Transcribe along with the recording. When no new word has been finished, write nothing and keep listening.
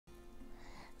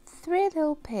Three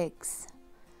Little Pigs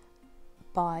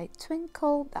by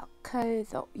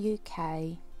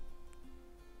twinkle.co.uk.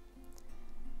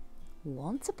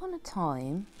 Once upon a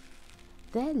time,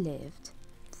 there lived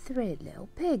three little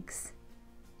pigs.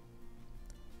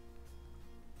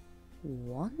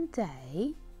 One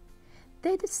day,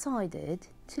 they decided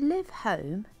to leave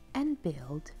home and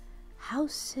build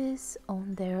houses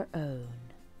on their own.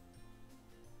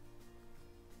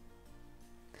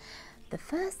 The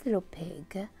first little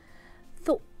pig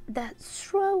thought that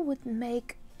straw would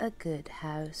make a good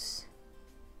house.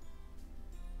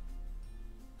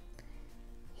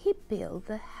 He built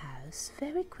the house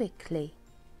very quickly,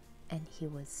 and he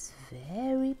was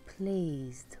very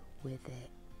pleased with it.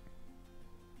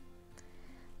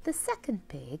 The second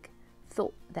pig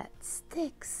thought that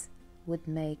sticks would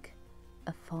make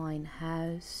a fine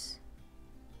house.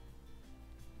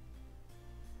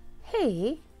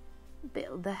 He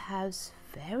built the house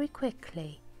very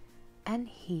quickly, and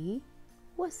he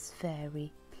was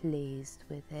very pleased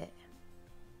with it.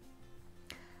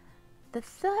 The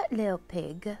third little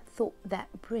pig thought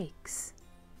that bricks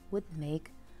would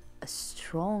make a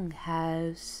strong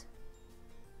house.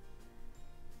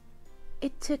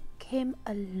 It took him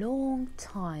a long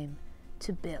time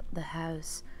to build the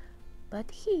house,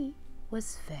 but he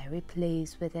was very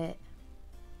pleased with it.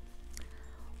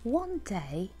 One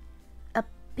day, a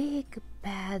big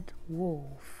bad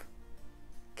wolf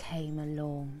came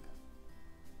along.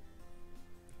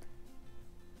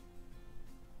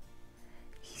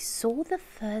 He saw the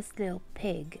first little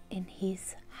pig in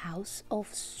his house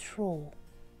of straw.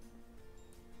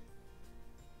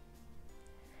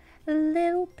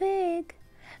 "Little pig,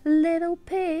 let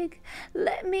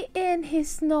me in," he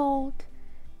snarled.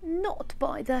 "Not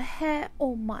by the hair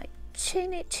on my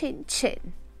chinny chin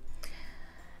chin.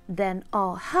 Then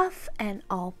I'll huff and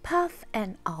I'll puff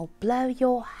and I'll blow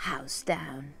your house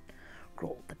down,"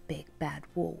 growled the big bad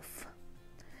wolf.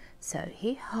 So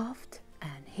he huffed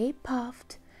and he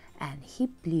puffed and he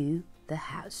blew the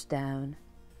house down.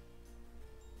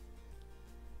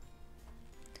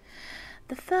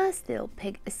 The first little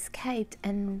pig escaped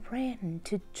and ran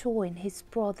to join his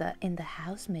brother in the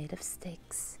house made of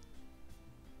sticks.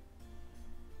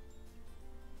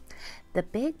 The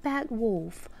big bad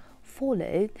wolf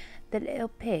followed the little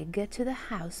pig to the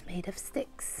house made of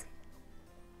sticks.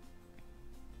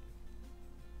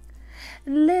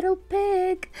 "Little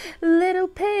pig,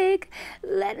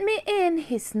 let me in,"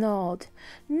 he snarled.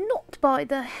 "Not by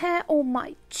the hair on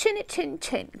my chinny chin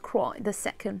chin," cried the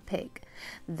second pig.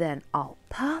 "Then I'll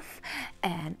puff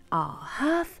and I'll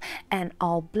huff and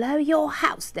I'll blow your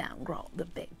house down," growled the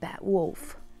big bad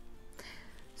wolf.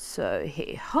 So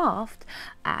he huffed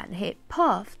and he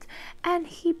puffed and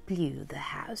he blew the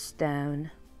house down.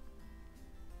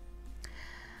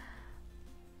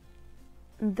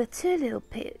 The two little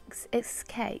pigs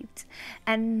escaped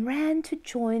and ran to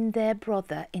join their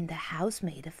brother in the house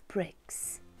made of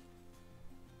bricks.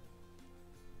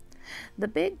 The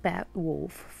big bad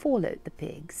wolf followed the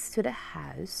pigs to the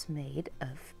house made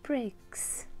of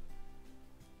bricks.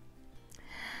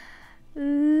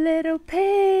 Little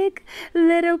pig,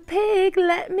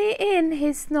 let me in,"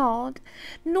 he snarled.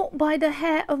 "Not by the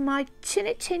hair of my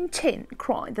chinny chin chin,"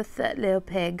 cried the third little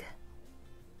pig.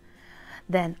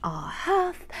 "Then I'll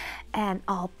huff and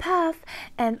I'll puff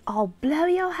and I'll blow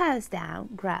your house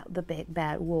down," growled the big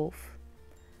bad wolf.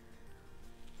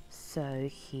 So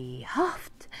he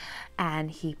huffed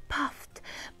and he puffed,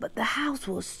 but the house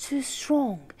was too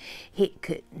strong. He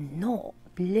could not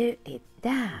blow it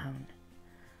down.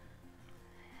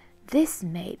 This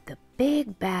made the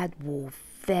big bad wolf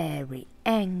very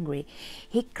angry.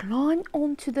 He climbed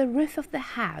onto the roof of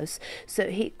the house so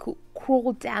he could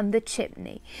crawl down the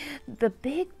chimney. The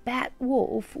big bad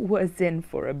wolf was in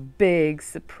for a big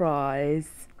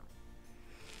surprise.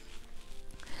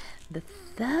 The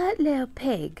third little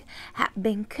pig had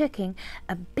been cooking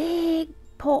a big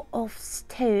pot of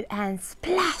stew, and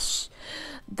splash!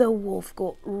 The wolf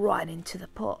got right into the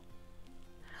pot.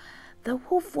 The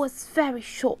wolf was very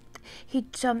shocked. He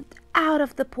jumped out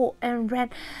of the pot and ran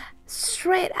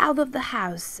straight out of the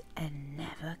house and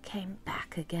never came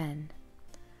back again.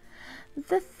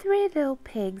 The three little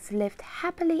pigs lived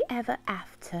happily ever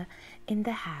after in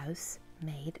the house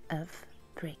made of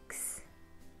bricks.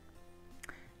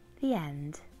 The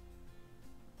end.